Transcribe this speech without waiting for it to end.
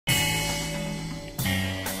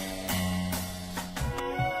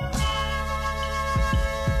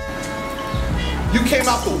you came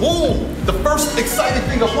out the womb, the first exciting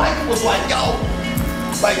thing of life was like, yo,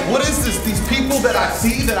 like, what is this? These people that I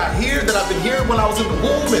see, that I hear, that I've been hearing when I was in the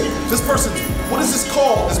womb, and this person, what is this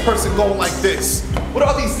called? This person going like this. What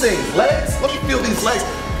are these things? Legs? Let me feel these legs.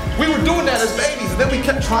 We were doing that as babies, and then we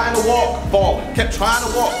kept trying to walk, falling. Kept trying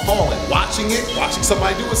to walk, falling. Watching it, watching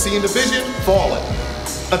somebody do it, seeing the vision, falling.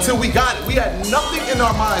 Until we got it. We had nothing in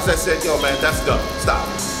our minds that said, yo man, that's dumb, stop.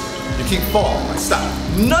 You keep falling, like stop.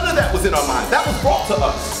 None of that was in our minds. That was brought to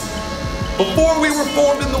us before we were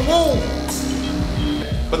formed in the womb.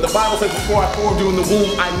 But the Bible says, before I formed you in the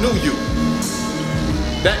womb, I knew you.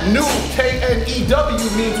 That new, K-N-E-W,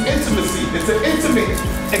 means intimacy. It's an intimate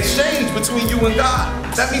exchange between you and God.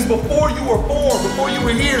 That means before you were born, before you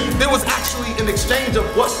were here, there was actually an exchange of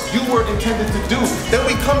what you were intended to do. Then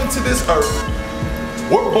we come into this earth,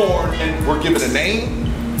 we're born, and we're given a name,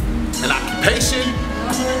 an occupation,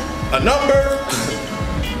 a number,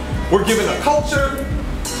 we're given a culture,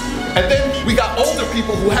 and then we got older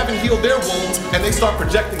people who haven't healed their wounds, and they start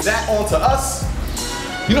projecting that onto us.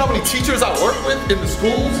 You know how many teachers I work with in the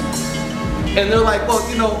schools? And they're like, well,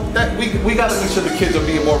 you know, that we gotta make sure the kids are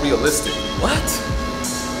being more realistic. What?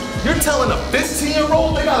 You're telling a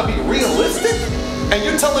 15-year-old they gotta be realistic? And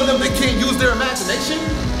you're telling them they can't use their imagination?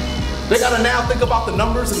 They gotta now think about the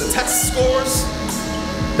numbers and the test scores?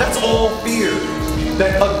 That's all fear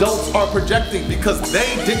that adults are projecting because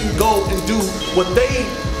they didn't go and do what they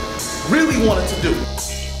really wanted to do.